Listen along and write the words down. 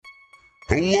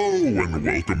Hello and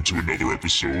welcome to another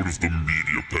episode of the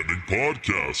Media Pending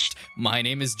Podcast. My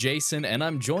name is Jason, and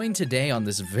I'm joined today on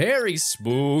this very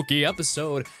spooky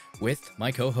episode with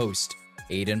my co-host,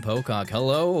 Aidan Pocock.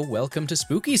 Hello, welcome to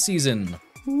spooky season.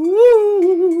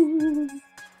 Woo!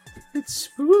 It's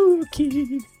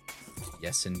spooky.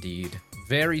 Yes, indeed.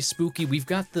 Very spooky. We've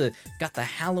got the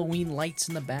Halloween lights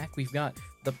in the back. We've got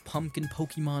the pumpkin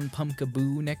Pokemon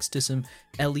Pumpkaboo next to some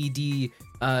LED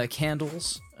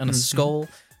candles and a skull.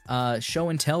 Show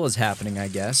and tell is happening, I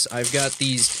guess. I've got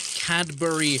these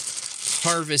Cadbury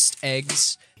harvest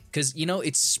eggs because, you know,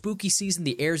 it's spooky season.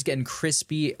 The air's getting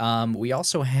crispy. We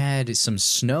also had some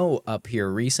snow up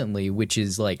here recently, which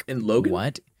is like... In Logan?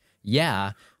 What?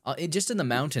 Yeah. Just in the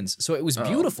mountains. So it was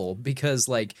beautiful because,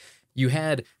 like... You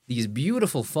had these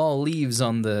beautiful fall leaves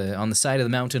on the side of the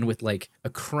mountain with like a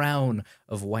crown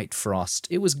of white frost.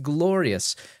 It was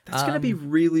glorious. That's gonna be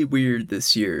really weird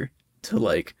this year to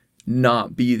like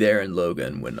not be there in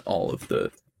Logan when all of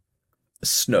the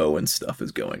snow and stuff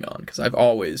is going on, because I've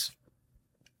always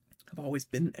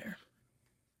been there.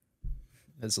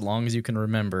 As long as you can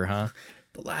remember, huh?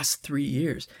 The last 3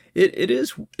 years. It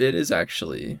is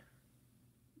actually.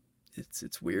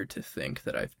 It's weird to think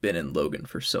that I've been in Logan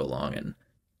for so long, and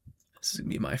this is gonna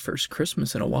be my first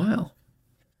Christmas in a while.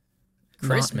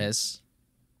 Christmas?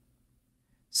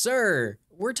 Sir,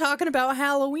 we're talking about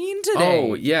Halloween today.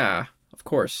 Oh yeah, of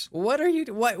course. What are you?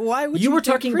 Why would you? You were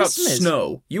think talking Christmas? about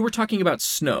snow. You were talking about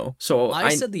snow. So I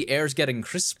said the air's getting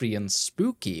crispy and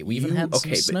spooky. We even had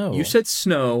some snow. But you said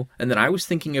snow, and then I was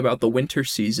thinking about the winter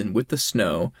season with the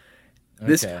snow.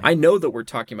 Okay. I know that we're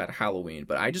talking about Halloween,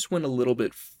 but I just went a little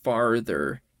bit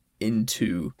farther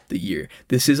into the year.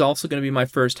 This is also going to be my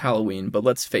first Halloween, but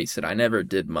let's face it, I never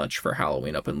did much for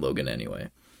Halloween up in Logan anyway.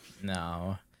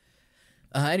 No.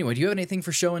 Anyway, do you have anything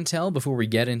for show and tell before we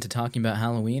get into talking about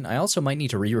Halloween? I also might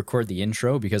need to re-record the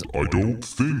intro because... I don't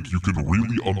think you can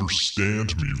really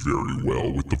understand me very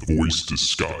well with the voice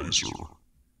disguiser.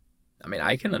 I mean,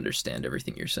 I can understand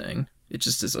everything you're saying. It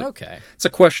just is okay. It's a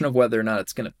question of whether or not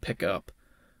it's going to pick up.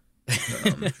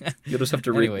 You'll just have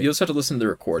to Anyway. you'll just have to listen to the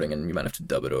recording, and you might have to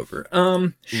dub it over.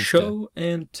 Show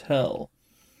and tell.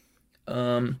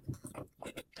 I've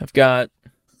got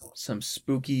some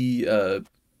spooky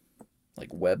like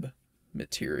web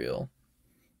material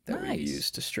that we use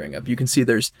to string up. You can see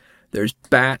there's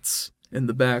bats in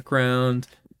the background.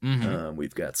 Mm-hmm.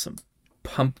 We've got some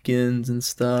pumpkins and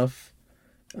stuff.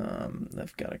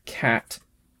 I've got a cat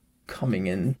coming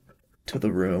in to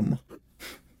the room.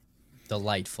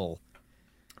 Delightful.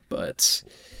 But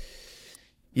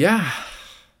yeah,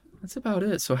 that's about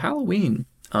it. So Halloween,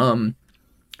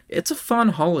 it's a fun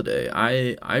holiday.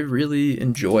 I really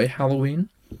enjoy Halloween.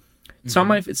 It's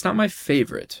not my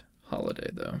favorite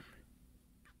holiday though.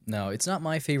 No, it's not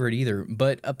my favorite either,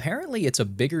 but apparently it's a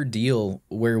bigger deal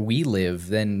where we live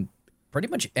than pretty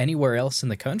much anywhere else in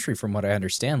the country, from what I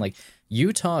understand. Like,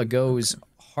 Utah goes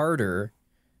harder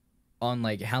on,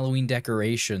 like, Halloween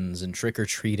decorations and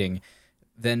trick-or-treating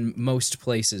than most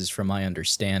places, from my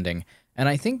understanding. And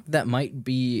I think that might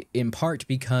be in part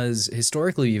because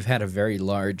historically you've had a very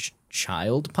large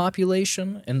child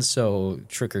population, and so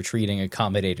trick-or-treating,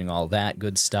 accommodating all that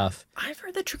good stuff. I've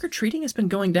heard that trick-or-treating has been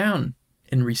going down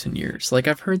in recent years. Like,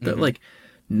 I've heard that, like,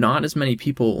 not as many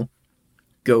people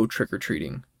go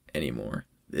trick-or-treating anymore.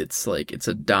 It's like, it's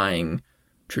a dying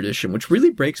tradition, which really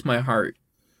breaks my heart.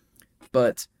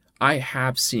 But I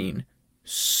have seen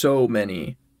so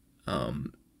many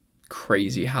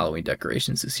crazy Halloween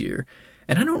decorations this year,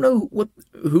 and I don't know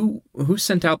who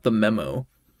sent out the memo,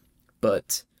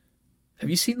 but have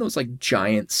you seen those like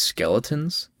giant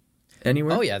skeletons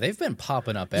anywhere? Oh yeah, they've been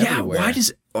popping up everywhere.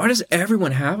 Yeah, why does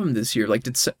everyone have them this year? Like,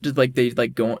 did like they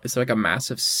like go? Is there like a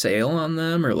massive sale on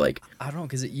them, or like? I don't know,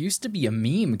 because it used to be a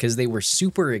meme because they were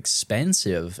super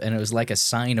expensive, and it was like a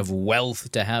sign of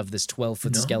wealth to have this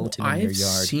 12-foot skeleton in your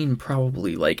yard. I've seen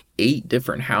probably like 8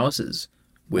 different houses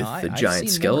with the giant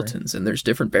skeletons, and there's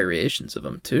different variations of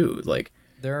them too. Like,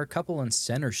 there are a couple on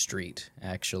Center Street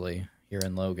actually here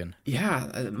in Logan. Yeah,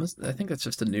 I think that's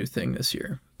just a new thing this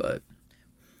year, but.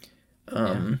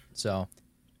 Yeah. So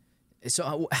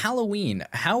Halloween,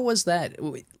 how was that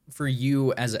for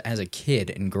you as a kid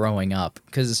and growing up?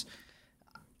 Because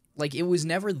like, it was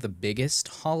never the biggest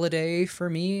holiday for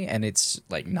me, and it's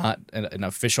like not an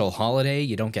official holiday.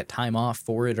 You don't get time off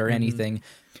for it or anything,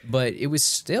 but it was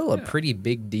still a pretty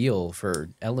big deal for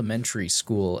elementary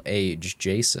school age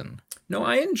Jason. No,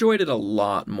 I enjoyed it a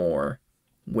lot more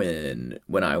when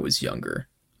I was younger.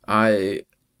 I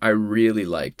really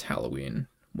liked Halloween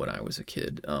when I was a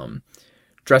kid.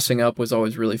 Dressing up was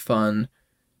always really fun.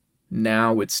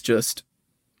 Now it's just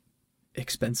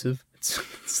expensive.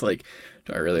 It's like,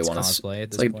 do I really It's want to cosplay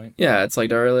at this like point. yeah, it's like,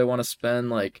 do I really want to spend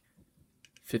like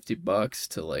 $50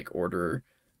 to like order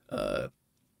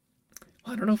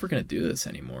well, I don't know if we're gonna do this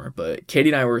anymore, but Katie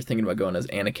and I were thinking about going as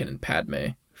Anakin and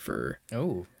Padme for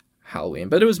Oh, Halloween,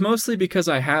 but it was mostly because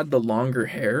I had the longer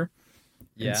hair,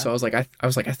 and yeah. so I was like, I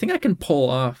think I can pull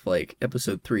off like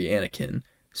Episode 3 Anakin,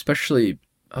 especially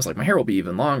I was like, my hair will be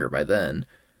even longer by then,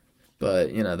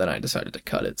 but then I decided to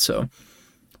cut it. So,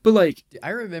 but like, I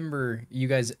remember you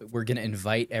guys were gonna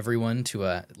invite everyone to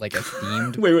a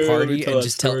themed wait, let me party tell and that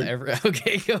just story. tell every.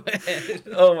 Okay, go ahead.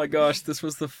 Oh my gosh, this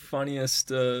was the funniest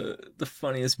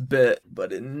bit,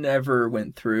 but it never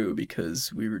went through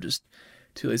because we were just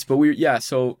too late. But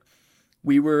so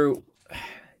we were.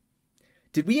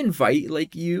 Did we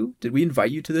invite you? Did we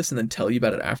invite you to this and then tell you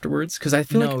about it afterwards? Because I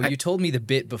feel No, like you told me the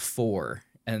bit before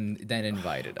and then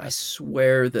invited I us.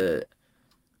 swear there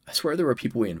were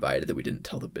people we invited that we didn't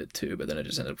tell the bit to, but then it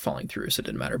just ended up falling through, so it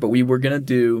didn't matter. But we were gonna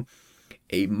do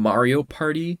a Mario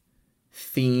Party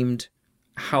themed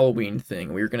Halloween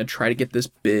thing. We were gonna try to get this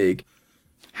big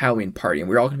Halloween party, and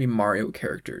we were all gonna be Mario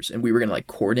characters, and we were gonna like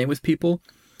coordinate with people.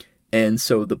 And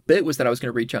so the bit was that I was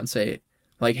gonna reach out and say,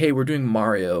 like, hey, we're doing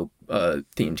Mario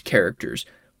themed characters.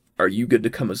 Are you good to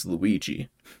come as Luigi?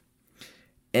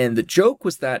 And the joke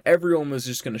was that everyone was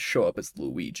just gonna show up as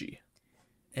Luigi.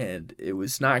 And it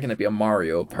was not going to be a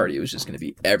Mario party. It was just going to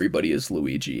be everybody as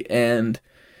Luigi. And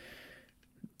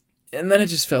then it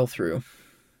just fell through.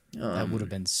 That would have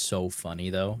been so funny,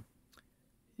 though.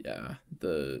 Yeah.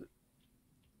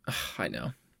 I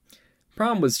know.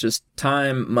 Problem was just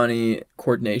time, money,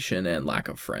 coordination, and lack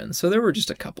of friends. So there were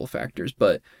just a couple factors.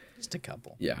 But Just a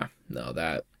couple. yeah, no,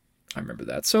 I remember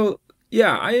that. So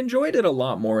yeah, I enjoyed it a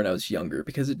lot more when I was younger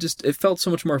because it felt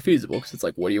so much more feasible. Because it's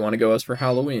like, what do you want to go as for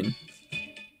Halloween?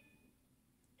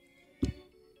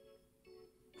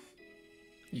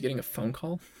 You getting a phone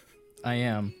call? I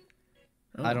am.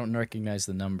 Oh. I don't recognize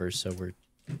the numbers, so we're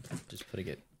just putting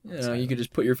it. You could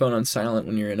just put your phone on silent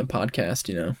when you're in a podcast,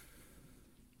 You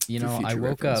for know, I future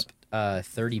woke reference. up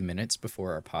 30 minutes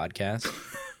before our podcast.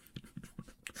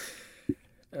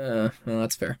 Well,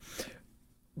 that's fair.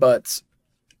 But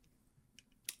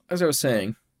as I was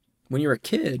saying, when you're a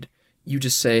kid, you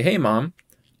just say, "Hey, Mom,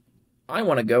 I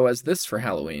want to go as this for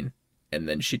Halloween," and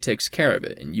then she takes care of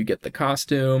it, and you get the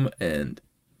costume. And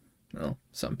well,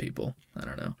 some people, I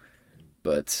don't know,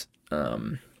 but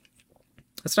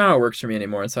that's not how it works for me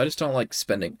anymore. And so I just don't like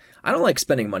spending. I don't like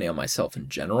spending money on myself in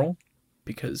general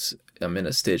because I'm in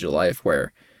a stage of life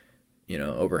where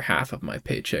over half of my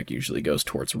paycheck usually goes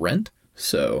towards rent.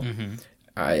 So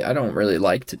I don't really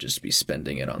like to just be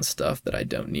spending it on stuff that I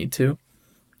don't need to.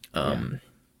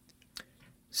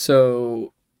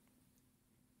 So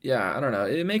yeah, I don't know.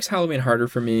 It makes Halloween harder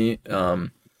for me.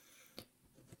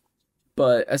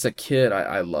 But as a kid,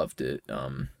 I loved it.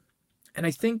 And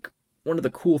I think one of the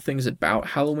cool things about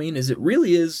Halloween is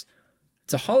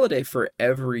it's a holiday for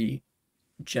every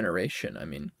generation. I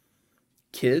mean,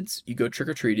 kids, you go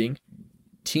trick-or-treating.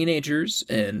 Teenagers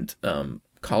and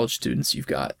college students, you've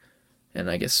got, and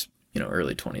I guess,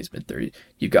 early 20s, mid-30s,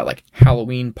 you've got like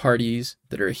Halloween parties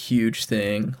that are a huge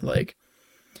thing. Like,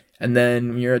 and then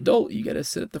when you're an adult, you get to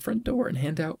sit at the front door and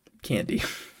hand out candy.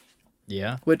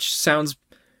 Yeah. Which sounds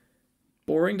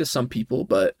boring to some people,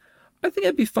 but I think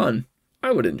it'd be fun.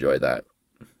 I would enjoy that.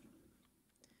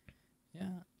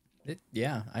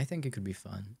 Yeah, I think it could be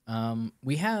fun.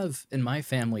 We have in my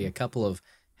family a couple of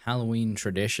Halloween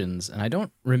traditions, and I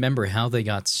don't remember how they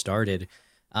got started.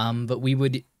 But we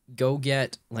would go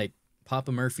get like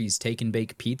Papa Murphy's take and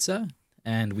bake pizza,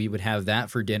 and we would have that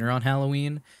for dinner on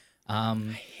Halloween. I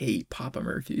hate Papa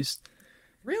Murphy's.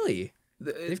 Really?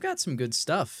 They've got some good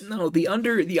stuff. No, the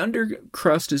under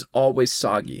crust is always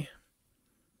soggy.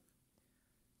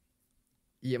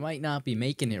 You might not be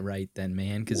making it right then,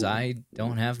 man, because I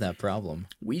don't have that problem.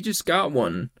 We just got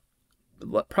one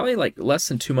probably like less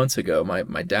than 2 months ago.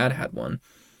 My dad had one,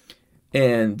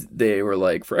 and they were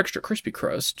like, for extra crispy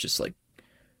crust, just like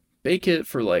bake it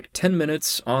for like 10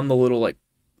 minutes on the little like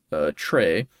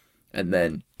tray, and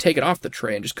then take it off the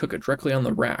tray and just cook it directly on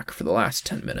the rack for the last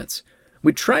 10 minutes.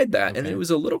 We tried that, and it was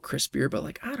a little crispier, but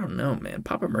like, I don't know, man.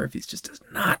 Papa Murphy's just does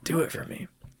not do it for me.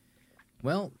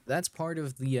 Well, that's part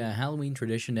of the Halloween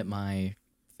tradition at my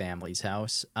family's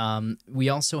house. We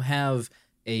also have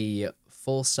a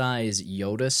full-size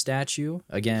Yoda statue.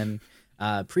 Again,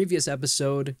 previous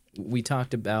episode, we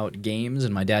talked about games,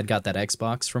 and my dad got that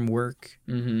Xbox from work.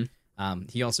 Mm-hmm.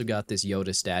 He also got this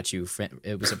Yoda statue.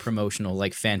 It was a promotional,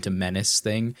 like, Phantom Menace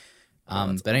thing.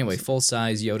 But anyway,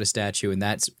 full-size Yoda statue, and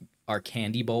that's our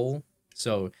candy bowl.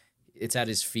 So it's at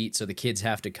his feet, so the kids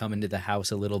have to come into the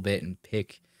house a little bit and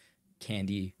pick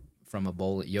candy from a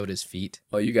bowl at Yoda's feet.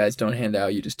 Oh, you guys don't hand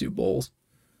out, you just do bowls?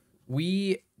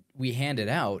 We hand it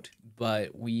out,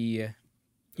 but we...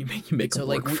 You make so them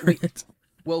like work for it.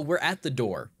 Well, we're at the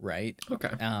door, right?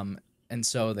 Okay. And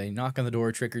so they knock on the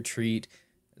door, trick or treat.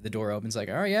 The door opens, like,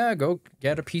 oh yeah, go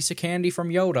get a piece of candy from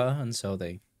Yoda, and so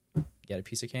they get a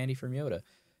piece of candy from Yoda.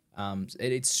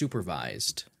 It's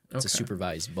supervised. It's a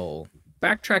supervised bowl.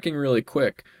 Backtracking really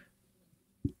quick.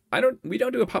 We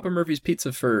don't do a Papa Murphy's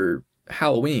pizza for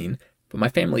Halloween, but my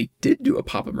family did do a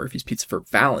Papa Murphy's pizza for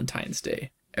Valentine's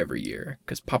Day every year,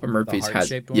 because Papa Murphy's has,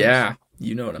 heart-shaped ones? yeah,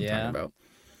 you know what I'm talking about.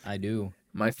 I do.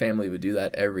 My family would do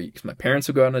that because my parents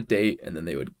would go on a date, and then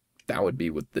that would be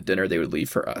with the dinner they would leave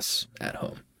for us at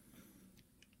home.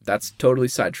 That's totally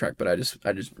sidetracked, but I just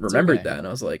remembered that, and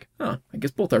I was like, I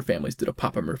guess both our families did a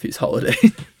Papa Murphy's holiday.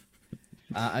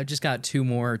 I've just got 2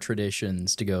 more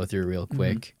traditions to go through real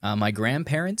quick. My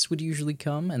grandparents would usually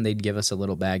come, and they'd give us a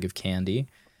little bag of candy,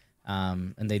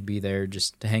 and they'd be there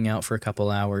just to hang out for a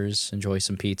couple hours, enjoy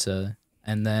some pizza.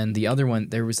 And then the other one,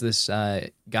 there was this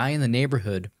guy in the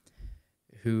neighborhood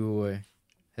who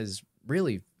has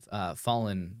really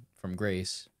fallen from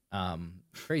grace.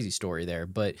 Crazy story there,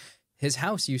 but his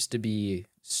house used to be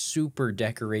super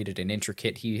decorated and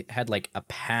intricate. He had like a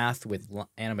path with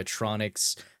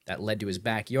animatronics that led to his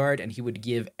backyard, and he would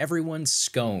give everyone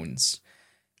scones.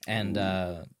 And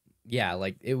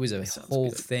like it was a whole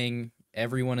thing.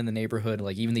 Everyone in the neighborhood,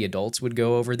 like even the adults, would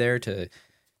go over there to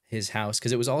his house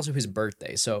because it was also his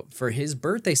birthday. So for his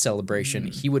birthday celebration,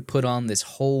 he would put on this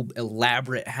whole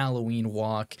elaborate Halloween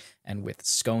walk and with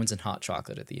scones and hot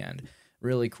chocolate at the end.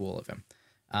 Really cool of him.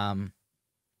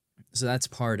 So that's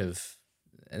part of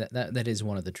that is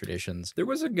one of the traditions. There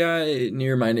was a guy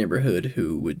near my neighborhood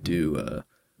who would do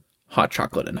hot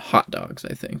chocolate and hot dogs,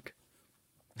 I think,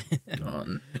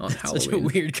 on Halloween. Such a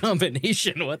weird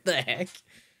combination. What the heck?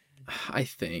 I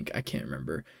can't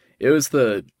remember. It was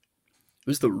the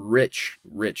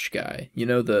rich guy. You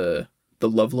know, the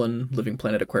Loveland Living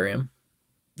Planet Aquarium?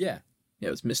 Yeah. Yeah,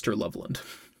 it was Mr. Loveland.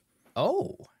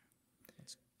 Oh.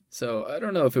 So I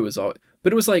don't know if it was all,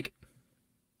 but it was like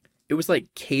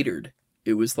catered.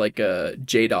 It was like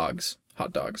J-Dogs,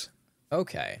 hot dogs.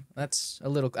 Okay. That's a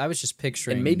little, I was just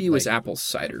picturing. And maybe it was apple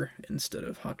cider instead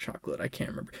of hot chocolate. I can't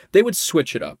remember. They would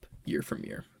switch it up year from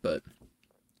year, but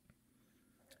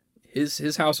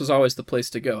his house was always the place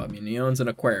to go. I mean, he owns an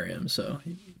aquarium, so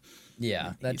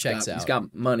yeah, that checks out. He's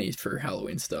got money for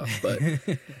Halloween stuff, but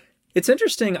it's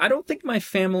interesting. I don't think my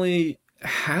family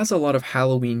has a lot of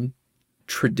Halloween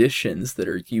traditions that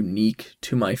are unique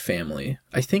to my family.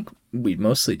 I think we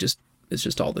mostly it's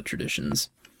just all the traditions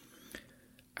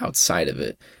outside of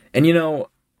it. And you know,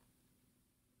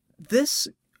 this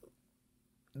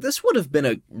would have been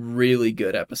a really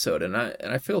good episode, and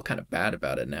I feel kind of bad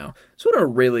about it now. This would have been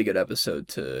a really good episode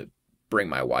to bring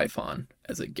my wife on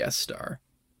as a guest star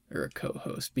or a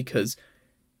co-host, because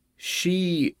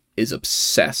she is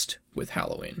obsessed with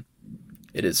Halloween.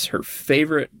 It is her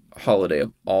favorite holiday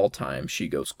of all time. She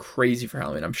goes crazy for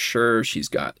Halloween. I'm sure she's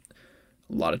got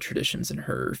a lot of traditions in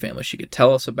her family she could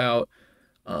tell us about.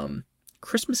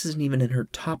 Christmas isn't even in her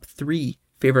top 3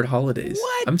 favorite holidays.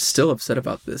 What? I'm still upset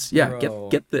about this. Yeah,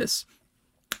 get this.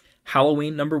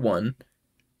 Halloween number 1,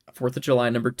 4th of July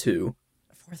number 2,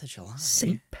 4th of July.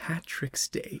 St. Patrick's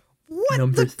Day What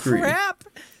number the 3. crap?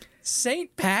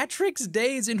 St. Patrick's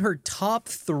Day is in her top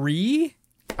 3?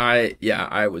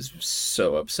 I was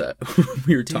so upset when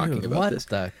we were talking about this. What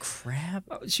the crap?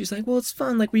 She's like, well, it's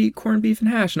fun. Like, we eat corned beef and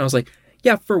hash. And I was like,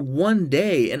 yeah, for one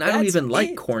day. And I don't even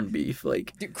like corned beef.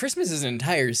 Like, dude, Christmas is an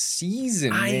entire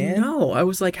season, man. I know. I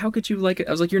was like, how could you like it?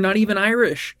 I was like, you're not even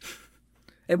Irish.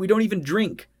 And we don't even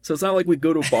drink. So it's not like we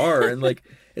go to a bar and like,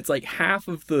 it's like half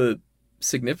of the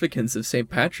significance of St.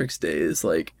 Patrick's Day is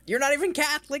like... You're not even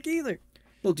Catholic either.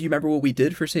 Well, do you remember what we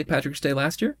did for St. Patrick's Day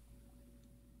last year?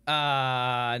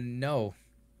 No.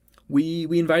 We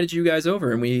invited you guys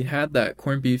over and we had that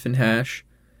corned beef and hash.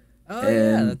 Oh,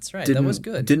 yeah, that's right. That was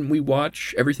good. Didn't we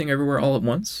watch Everything Everywhere All at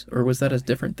Once? Or was that a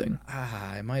different thing?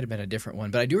 It might have been a different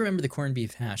one. But I do remember the corned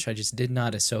beef hash. I just did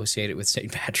not associate it with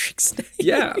St. Patrick's Day.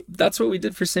 Yeah, that's what we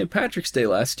did for St. Patrick's Day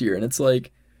last year. And it's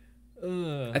like,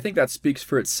 I think that speaks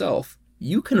for itself.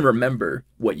 You can remember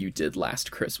what you did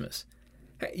last Christmas.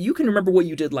 You can remember what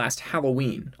you did last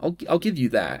Halloween. I'll give you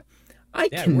that. I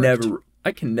can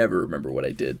never remember what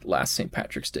I did last St.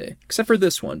 Patrick's Day, except for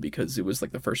this one, because it was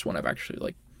like the first one I've actually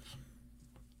like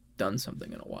done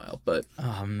something in a while. But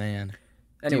oh man,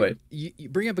 anyway, dude, you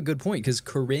bring up a good point, because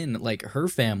Corinne, like her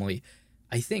family,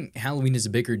 I think Halloween is a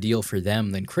bigger deal for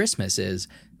them than Christmas is.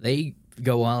 They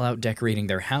go all out decorating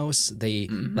their house. They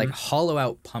like hollow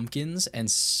out pumpkins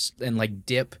and like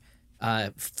dip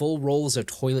full rolls of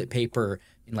toilet paper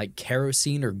in like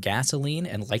kerosene or gasoline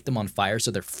and light them on fire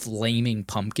so they're flaming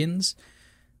pumpkins.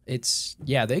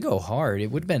 They go hard.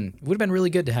 It would have been really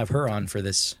good to have her on for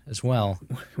this as well.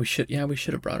 We should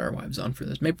have brought our wives on for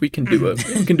this. Maybe we can do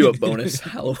a bonus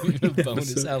Halloween.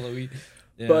 Bonus Halloween.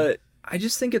 Yeah. But I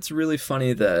just think it's really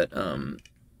funny that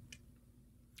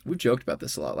we've joked about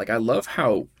this a lot. Like, I love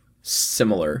how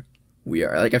similar we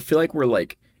are. Like, I feel like we're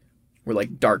like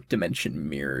dark dimension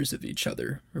mirrors of each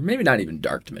other, or maybe not even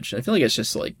dark dimension. I feel like it's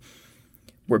just like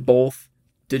we're both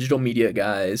digital media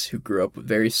guys who grew up with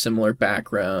very similar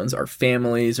backgrounds. Our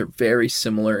families are very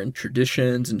similar in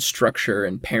traditions and structure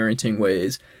and parenting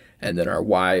ways. And then our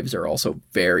wives are also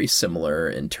very similar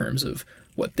in terms of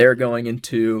what they're going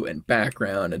into and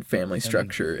background and family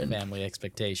structure and family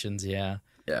expectations. Yeah.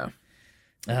 Yeah.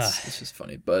 It's just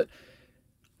funny. But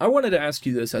I wanted to ask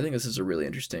you this. I think this is a really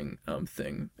interesting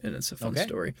thing, and it's a fun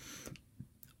story.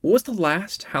 What was the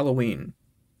last Halloween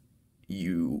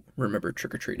you remember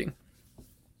trick-or-treating?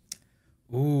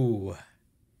 Ooh,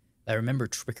 I remember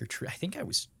trick-or-treat. I think I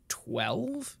was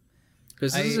 12.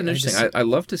 Because this is an interesting. I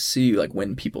love to see like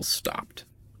when people stopped.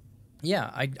 Yeah,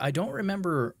 I don't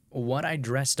remember what I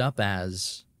dressed up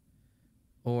as,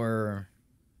 or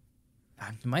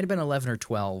it might have been 11 or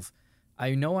 12.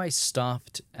 I know I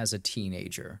stopped as a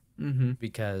teenager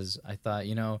because I thought,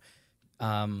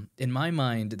 in my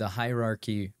mind, the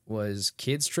hierarchy was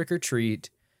kids trick-or-treat,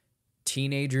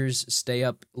 teenagers stay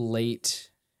up late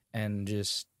and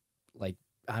just, like,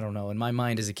 I don't know. In my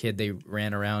mind as a kid, they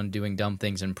ran around doing dumb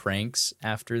things and pranks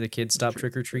after the kids stopped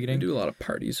trick-or-treating. They do a lot of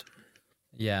parties.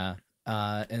 Yeah.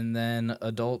 And then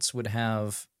adults would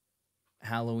have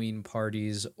Halloween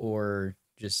parties or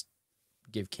just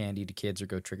give candy to kids or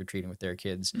go trick-or-treating with their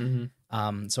kids.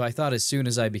 So I thought as soon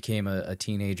as I became a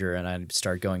teenager and I'd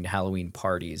start going to Halloween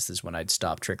parties is when I'd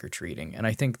stop trick-or-treating. And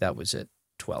I think that was at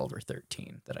 12 or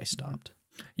 13 that I stopped.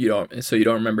 You don't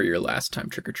remember your last time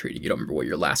trick-or-treating? You don't remember what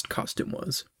your last costume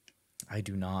was? I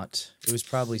do not. It was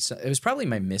probably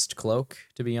my mist cloak,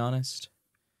 to be honest.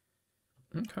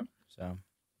 Okay. So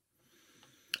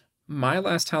my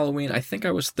last Halloween, I think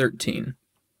I was 13.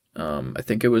 I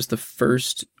think it was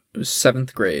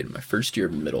 7th grade, my first year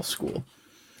of middle school.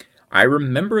 I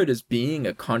remember it as being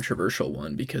a controversial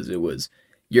one because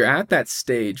you're at that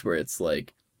stage where it's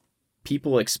like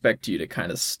people expect you to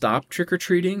kind of stop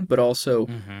trick-or-treating, but also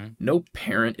no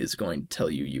parent is going to tell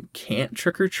you can't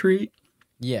trick-or-treat.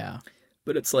 Yeah.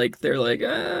 But it's like, they're like,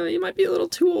 you might be a little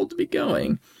too old to be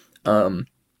going.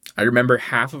 I remember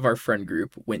half of our friend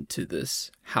group went to this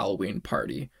Halloween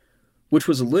party, which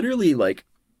was literally like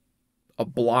a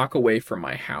block away from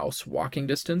my house, walking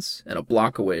distance, and a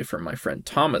block away from my friend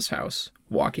Thomas' house,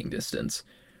 walking distance.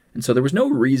 And so there was no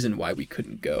reason why we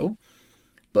couldn't go.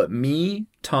 But me,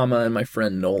 Tama, and my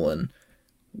friend Nolan,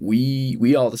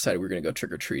 we all decided we were going to go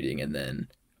trick-or-treating, and then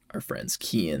our friends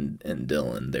Kian and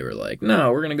Dylan, they were like,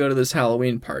 no, we're going to go to this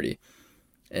Halloween party.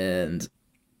 And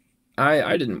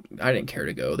I didn't care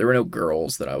to go. There were no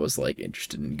girls that I was like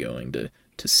interested in going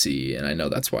to see, and I know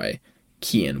that's why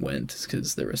Kian went,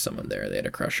 because there was someone there they had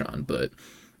a crush on. But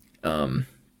I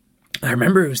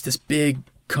remember it was this big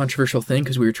controversial thing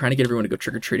because we were trying to get everyone to go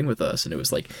trick-or-treating with us, and it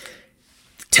was like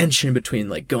tension between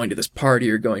like going to this party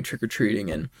or going trick-or-treating,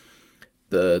 and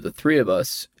the three of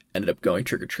us ended up going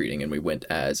trick-or-treating, and we went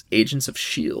as Agents of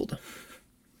S.H.I.E.L.D.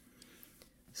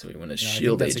 So we went as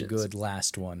S.H.I.E.L.D. agents. That's a good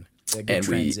last one. A good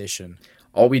transition.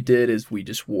 All we did is we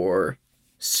just wore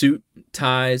suit,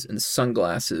 ties, and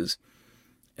sunglasses,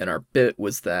 and our bit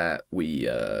was that we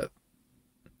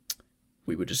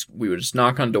would just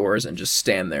knock on doors and just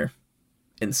stand there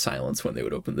in silence when they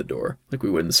would open the door. Like, we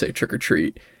wouldn't say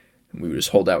trick-or-treat. We would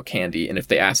just hold out candy, and if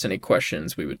they asked any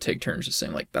questions, we would take turns just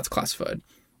saying, like, that's classified.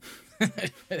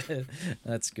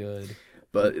 That's good.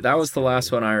 But that was the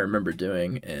last one I remember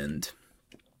doing, and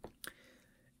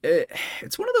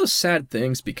it's one of those sad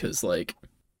things because, like,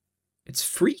 it's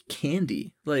free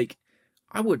candy. Like,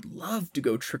 I would love to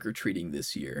go trick-or-treating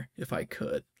this year if I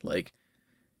could. Like,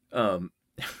 have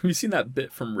you seen that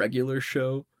bit from Regular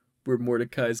Show where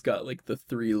Mordecai's got, like, the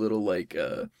 3 little, like,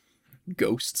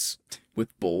 ghosts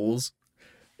with bowls,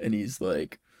 and he's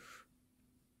like,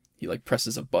 he like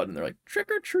presses a button, they're like,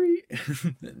 trick or treat,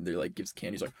 and they're like, gives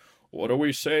candy, he's like, what do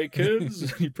we say,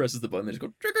 kids? He presses the button, they just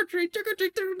go, trick or treat, trick or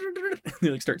treat, and they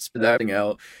like start spitting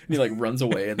out, and he like runs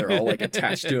away, and they're all like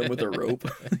attached to him with a rope.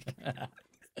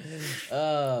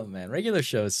 Oh man, regular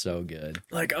show is so good.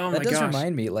 Like, oh That my does gosh.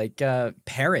 remind me, like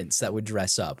parents that would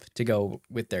dress up to go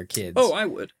with their kids. Oh, I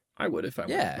would. I would if I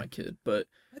went with Yeah. my kid, but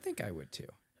I think I would too.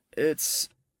 it's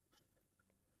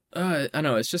I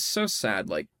know, it's just so sad.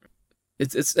 Like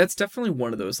it's that's definitely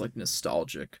one of those like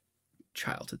nostalgic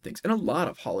childhood things. And a lot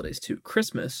of holidays too.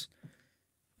 Christmas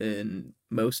and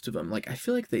most of them, like I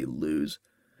feel like they lose.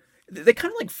 They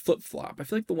kind of like flip-flop. I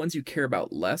feel like the ones you care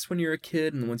about less when you're a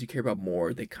kid and the ones you care about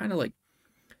more, they kind of like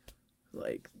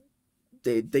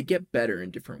they get better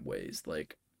in different ways.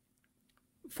 Like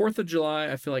 4th of July,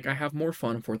 I feel like I have more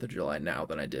fun on 4th of July now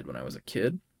than I did when I was a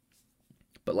kid.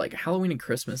 But like Halloween and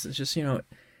Christmas, it's just,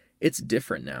 it's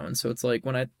different now. And so it's like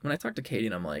when I talk to Katie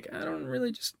and I'm like, I'm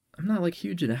not like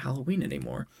huge into Halloween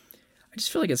anymore. I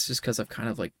just feel like it's just because I've kind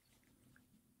of like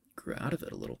grew out of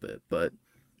it a little bit. But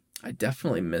I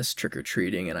definitely miss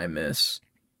trick-or-treating and I miss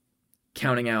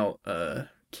counting out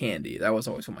candy. That was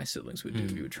always what my siblings would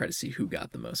do. We would try to see who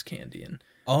got the most candy. And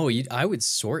I would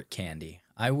sort candy.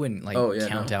 I wouldn't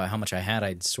count out how much I had.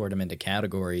 I'd sort them into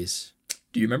categories.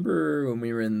 Do you remember when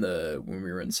we were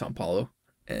in Sao Paulo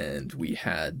and we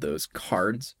had those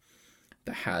cards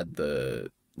that had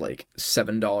the like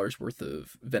 $7 worth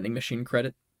of vending machine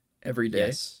credit every day?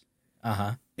 Yes.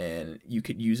 Uh-huh. And you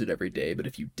could use it every day, but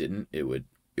if you didn't, it would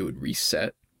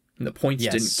reset. And the points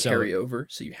Yes, didn't carry over,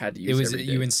 so you had to use it every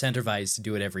day. You incentivized to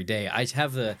do it every day. I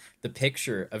have the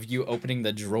picture of you opening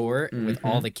the drawer with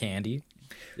all the candy.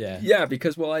 Yeah. Yeah,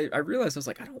 because I realized I was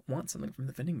like, I don't want something from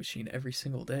the vending machine every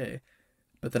single day.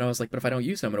 But then I was like, but if I don't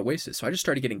use it, I'm gonna waste it. So I just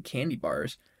started getting candy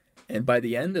bars. And by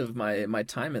the end of my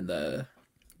time in the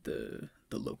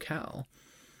locale,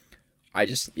 I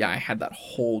had that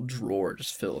whole drawer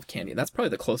just full of candy. And that's probably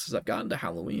the closest I've gotten to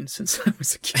Halloween since I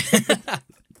was a kid.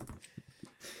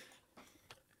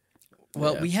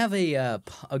 Well, Yeah. we have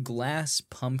a glass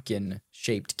pumpkin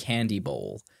shaped candy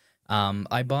bowl.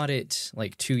 I bought it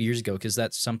like 2 years ago because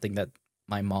that's something that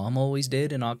my mom always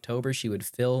did in October. She would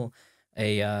fill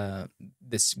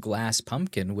this glass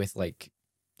pumpkin with like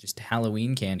just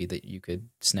Halloween candy that you could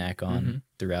snack on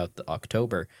throughout the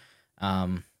October.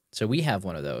 So we have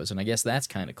one of those, and I guess that's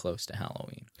kind of close to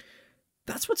Halloween.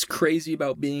 That's what's crazy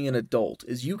about being an adult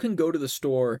is you can go to the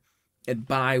store and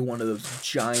buy one of those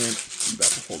giant. You about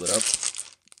to hold it up?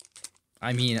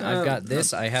 I mean, I've got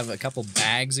this. I have a couple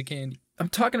bags of candy. I'm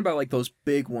talking about like those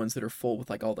big ones that are full with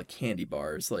like all the candy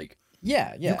bars. Like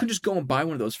Yeah. you can just go and buy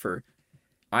one of those for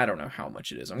I don't know how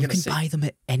much it is. I'm You gonna can say buy them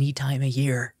at any time of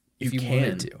year if you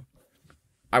wanted to.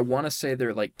 I want to say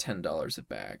they're like $10 a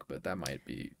bag, but that might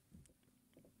be.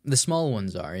 The small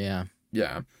ones are, yeah.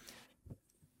 Yeah.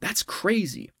 That's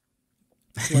crazy.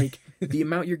 Like the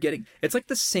amount you're getting. It's like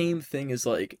the same thing as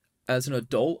like as an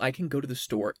adult, I can go to the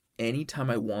store anytime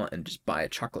I want and just buy a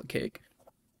chocolate cake.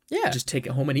 Yeah. Just take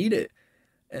it home and eat it.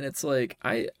 And it's like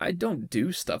I don't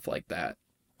do stuff like that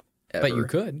ever But you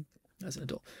could. as an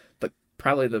adult. But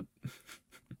probably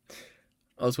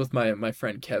I was with my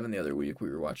friend Kevin the other week. We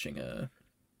were watching a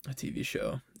TV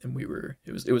show and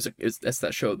it's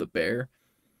that show The Bear.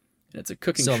 And it's a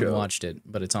cooking Still show. haven't watched it,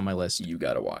 but it's on my list. You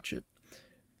gotta watch it.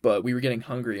 But we were getting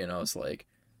hungry and I was like,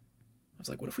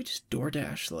 what if we just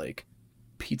DoorDash like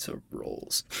pizza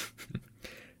rolls?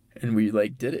 And we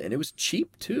like did it and it was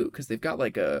cheap too because they've got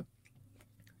like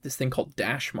this thing called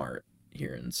Dash Mart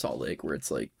here in Salt Lake where it's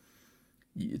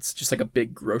just like a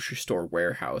big grocery store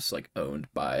warehouse like owned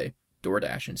by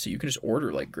DoorDash, and so you can just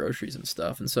order like groceries and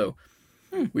stuff. And so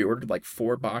we ordered like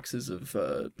 4 boxes of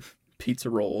pizza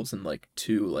rolls and like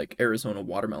 2 like Arizona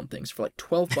watermelon things for like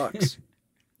 $12.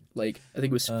 Like I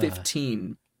think it was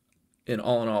 15 in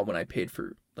all when I paid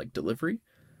for like delivery.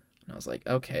 And I was like,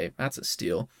 okay, that's a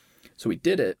steal. So we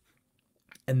did it,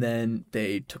 and then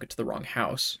they took it to the wrong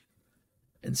house.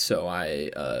 And so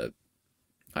I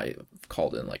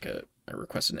called in like I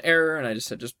requested an error, and I just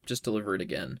said just deliver it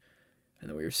again. And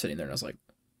then we were sitting there, and I was like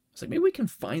maybe we can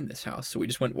find this house. So we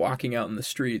just went walking out in the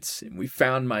streets, and we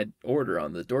found my order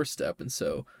on the doorstep, and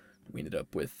so we ended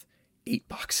up with 8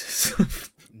 boxes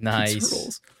of Nice. pizza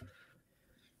rolls.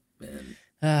 Man,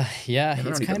 Yeah, I don't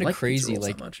it's even kind of like pizza crazy. rolls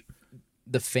that Like much.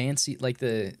 the fancy, like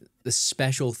the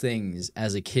special things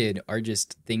as a kid are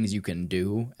just things you can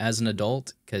do as an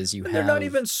adult because you And have. they're not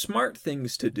even smart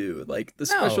things to do. Like the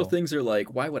special No. things are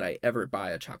like, why would I ever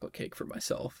buy a chocolate cake for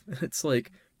myself? It's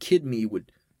like kid me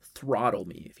would throttle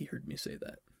me if he heard me say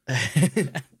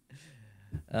that.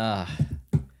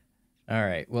 All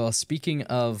right. Well, speaking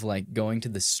of like going to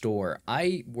the store,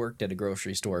 I worked at a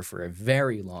grocery store for a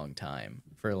very long time,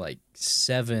 for like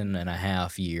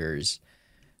 7.5 years.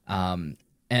 And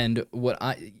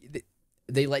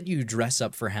they let you dress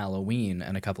up for Halloween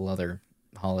and a couple other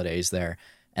holidays there.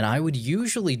 And I would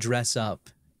usually dress up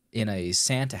in a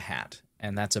Santa hat,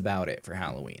 and that's about it for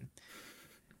Halloween.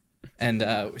 And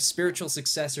spiritual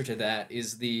successor to that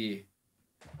is the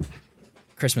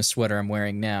Christmas sweater I'm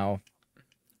wearing now.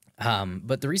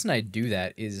 But the reason I do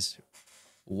that is,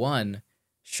 one,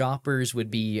 shoppers would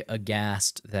be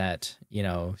aghast that,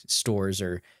 stores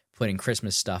are putting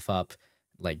Christmas stuff up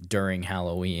like during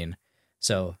Halloween.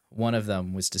 So one of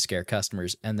them was to scare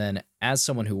customers. And then as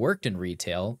someone who worked in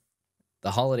retail,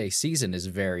 the holiday season is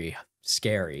very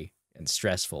scary and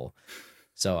stressful.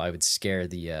 So I would scare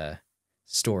the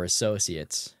store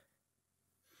associates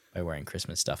by wearing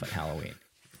Christmas stuff at Halloween.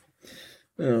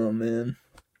 Oh, man.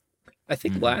 I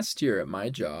think last year at my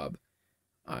job,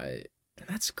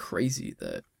 that's crazy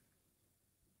that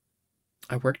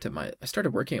I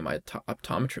started working at my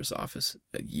optometrist's office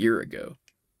a year ago.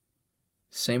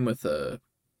 Same with the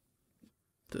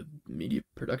media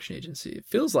production agency. It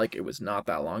feels like it was not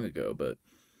that long ago, but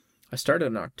I started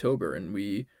in October, and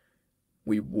we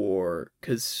wore,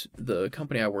 because the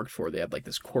company I worked for, they had like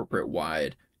this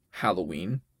corporate-wide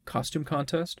Halloween costume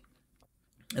contest,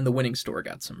 and the winning store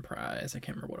got some prize. I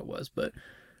can't remember what it was, but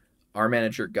our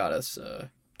manager got us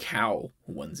cow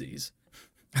onesies.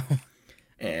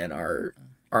 And our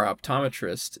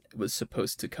optometrist was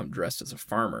supposed to come dressed as a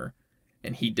farmer,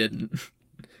 and he didn't.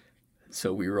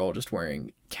 So we were all just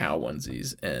wearing cow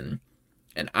onesies, and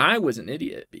I was an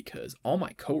idiot because all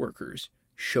my coworkers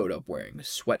showed up wearing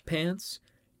sweatpants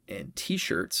and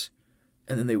t-shirts,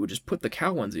 and then they would just put the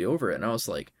cow onesie over it, and I was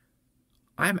like,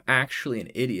 I'm actually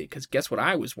an idiot, because guess what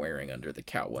I was wearing under the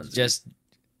cow onesie?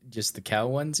 Just the cow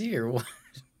onesie, or what?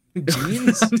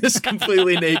 Jeans? Just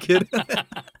completely naked.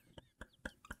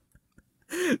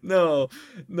 No.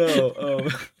 I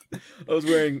was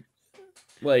wearing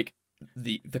like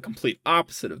the complete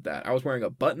opposite of that. I was wearing a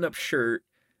button-up shirt,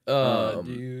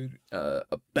 dude,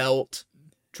 a belt,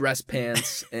 dress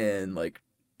pants, and like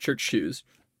church shoes.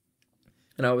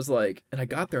 And I was like, and I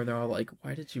got there, and they're all like,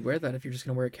 "Why did you wear that if you're just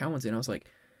gonna wear a cow onesie?" And I was like,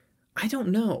 I don't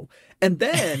know. And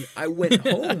then I went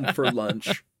home for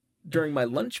lunch. During my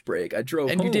lunch break, I drove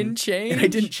home. And you didn't change? And I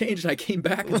didn't change, and I came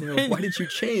back, and they were like, "Why did you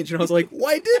change?" And I was like,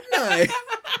 "Why didn't I?"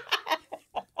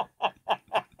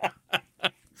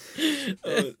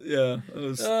 Yeah.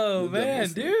 Oh, man,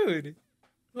 dude.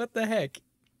 What the heck?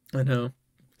 I know.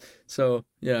 So,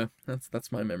 yeah,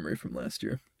 that's my memory from last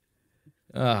year.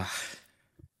 All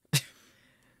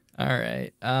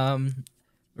right.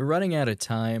 We're running out of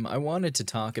time. I wanted to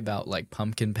talk about like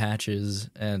pumpkin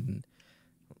patches and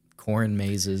corn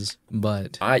mazes,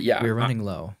 but we're running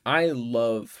low. I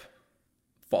love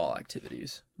fall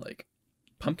activities like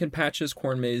pumpkin patches,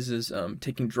 corn mazes,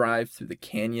 taking drive through the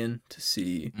canyon to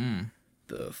see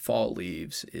the fall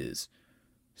leaves is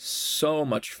so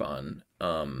much fun.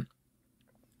 You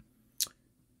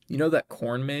know that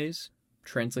corn maze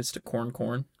translates to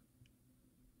corn?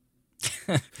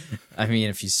 I mean,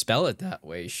 if you spell it that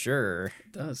way, sure.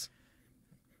 It does.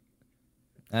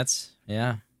 That's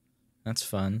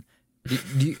fun.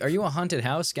 Are you a haunted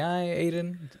house guy,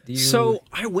 Aidan? So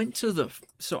I went to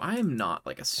so I am not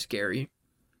like a scary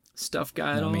stuff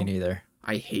guy at all. Me neither.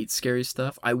 I hate scary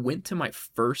stuff. I went to my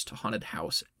first haunted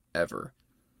house ever.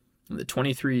 In the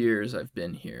 23 years I've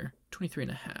been here. 23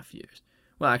 and a half years.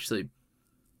 Well, actually,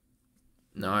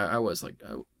 no, I was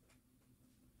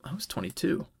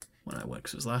 22 when I went,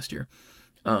 because it was last year.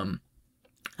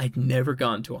 I'd never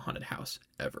gone to a haunted house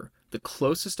ever. The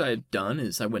closest I had done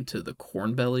is I went to the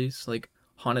Cornbellies, like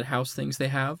haunted house things they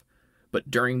have, but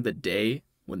during the day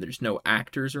when there's no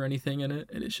actors or anything in it,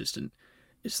 and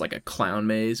it's like a clown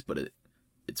maze, but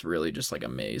it's really just like a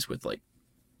maze with like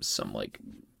some like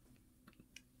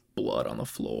blood on the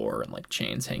floor and like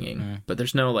chains hanging, but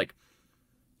there's no like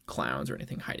clowns or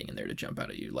anything hiding in there to jump out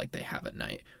at you like they have at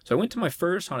night. So I went to my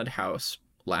first haunted house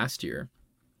last year,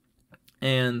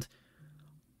 and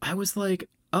I was like,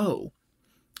 oh,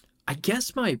 I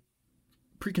guess my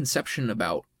preconception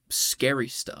about scary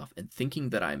stuff and thinking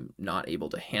that I'm not able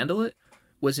to handle it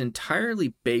was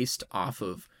entirely based off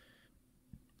of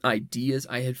ideas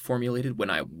I had formulated when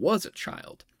I was a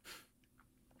child.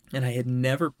 And I had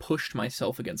never pushed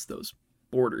myself against those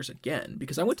borders again,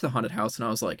 because I went to the haunted house and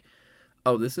I was like,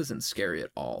 oh, this isn't scary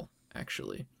at all,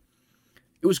 actually.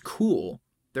 It was cool.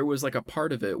 There was like a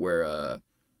part of it where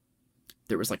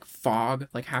there was like fog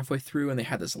like halfway through, and they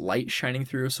had this light shining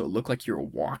through, so it looked like you were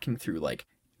walking through like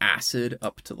acid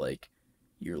up to like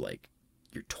your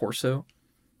torso.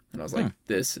 And I was like,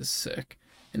 this is sick.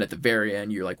 And at the very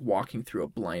end, you're like walking through a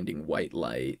blinding white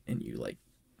light, and you like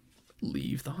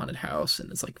leave the haunted house, and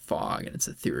it's like fog and it's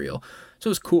ethereal. So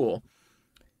it was cool.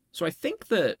 So I think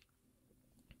that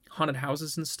haunted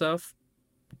houses and stuff,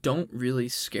 don't really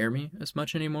scare me as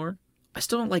much anymore. I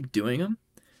still don't like doing them.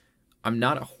 I'm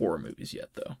not at horror movies yet,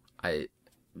 though.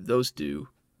 Those do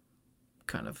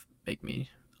kind of make me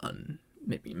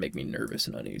nervous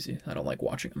and uneasy. I don't like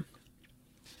watching them.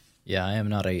 Yeah, I am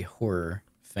not a horror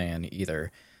fan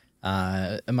either.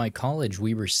 In my college,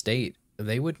 Weber State,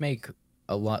 they would make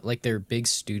a lot, like their big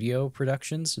studio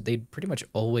productions, they'd pretty much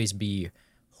always be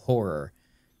horror.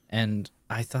 And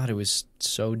I thought it was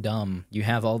so dumb. You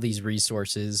have all these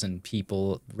resources and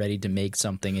people ready to make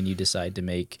something, and you decide to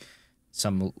make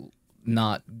some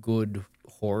not good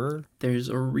horror. There's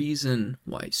a reason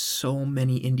why so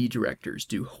many indie directors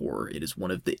do horror. It is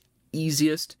one of the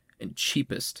easiest and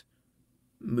cheapest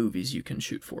movies you can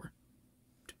shoot for,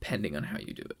 depending on how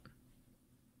you do it.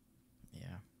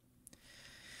 Yeah.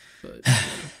 But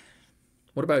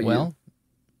what about you?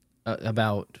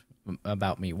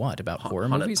 About me, what? About horror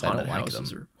movies? I don't like them.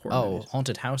 Movies.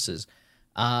 Haunted houses.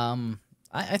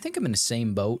 I think I'm in the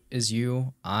same boat as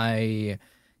you. I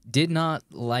did not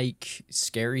like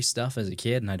scary stuff as a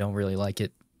kid, and I don't really like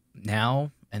it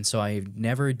now, and so I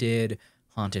never did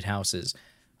haunted houses.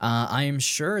 I am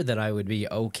sure that I would be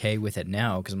okay with it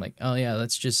now, because I'm like, oh yeah,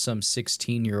 that's just some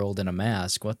 16-year-old in a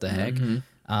mask. What the heck?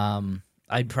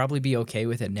 I'd probably be okay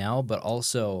with it now, but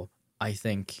also I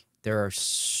think there are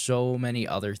so many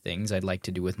other things I'd like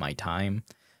to do with my time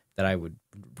that I would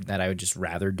just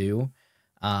rather do.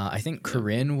 I think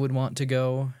Corinne would want to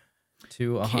go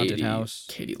to a haunted house.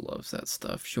 Katie loves that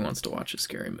stuff. She wants to watch a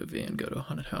scary movie and go to a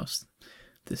haunted house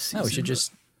this season. No, we should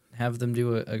just have them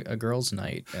do a girls'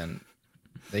 night, and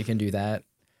they can do that.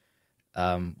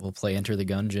 We'll play Enter the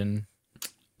Gungeon.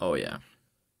 Oh, yeah.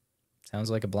 Sounds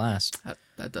like a blast.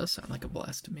 That does sound like a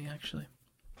blast to me, actually.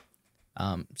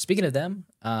 Speaking of them,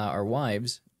 our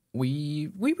wives,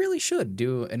 we really should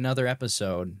do another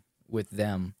episode with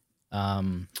them.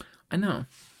 I know.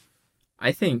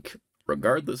 I think,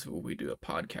 regardless of what we do a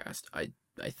podcast, I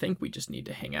think we just need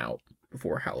to hang out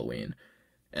before Halloween.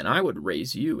 And I would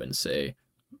raise you and say,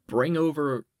 bring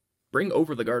over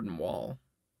the garden wall.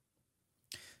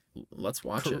 Let's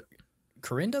watch it.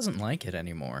 Corinne doesn't like it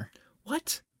anymore.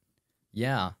 What?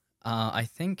 Yeah. I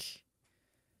think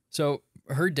so.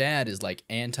 Her dad is like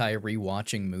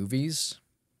anti-rewatching movies,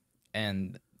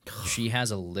 and she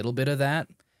has a little bit of that.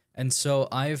 And so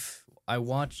I've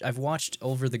watched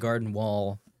Over the Garden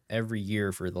Wall every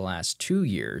year for the last 2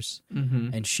 years,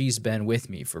 and she's been with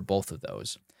me for both of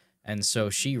those. And so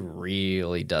she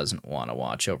really doesn't want to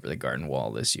watch Over the Garden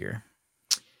Wall this year.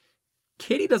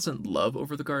 Katie doesn't love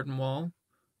Over the Garden Wall,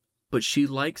 but she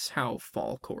likes how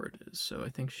fall-core it is, so I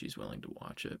think she's willing to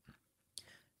watch it.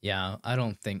 Yeah, I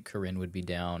don't think Corinne would be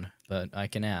down, but I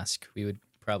can ask. We would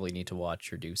probably need to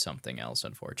watch or do something else,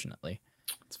 unfortunately.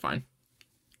 It's fine.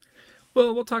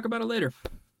 Well, we'll talk about it later.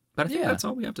 But I think that's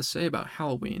all we have to say about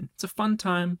Halloween. It's a fun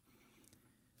time.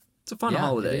 It's a fun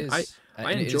holiday. It is.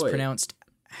 I enjoy it. It is pronounced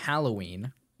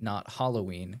Halloween, not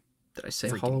Halloween. Did I say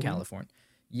freaking Halloween? California.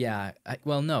 Yeah.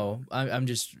 No. I'm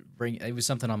just bringing. It was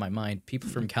something on my mind.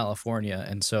 People from California,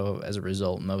 and so as a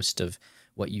result, most of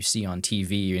what you see on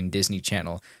TV and Disney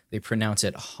Channel, they pronounce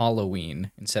it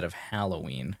Halloween instead of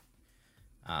Halloween.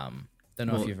 Don't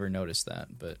know if you've ever noticed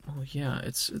that, but yeah,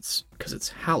 it's because it's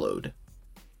hallowed.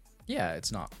 Yeah,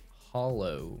 it's not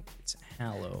hollow, it's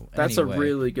hallow. That's anyway. A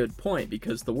really good point,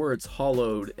 because the words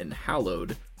hollowed and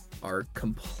hallowed are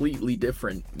completely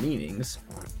different meanings.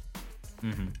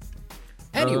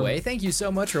 Anyway, thank you so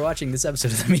much for watching this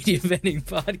episode of the Media Vending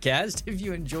Podcast. If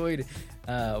you enjoyed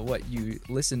what you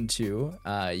listened to,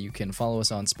 you can follow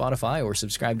us on Spotify or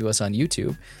subscribe to us on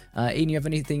YouTube. Aidan, you have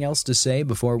anything else to say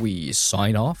before we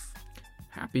sign off?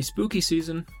 Happy spooky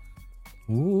season.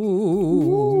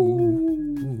 Ooh.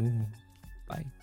 Bye.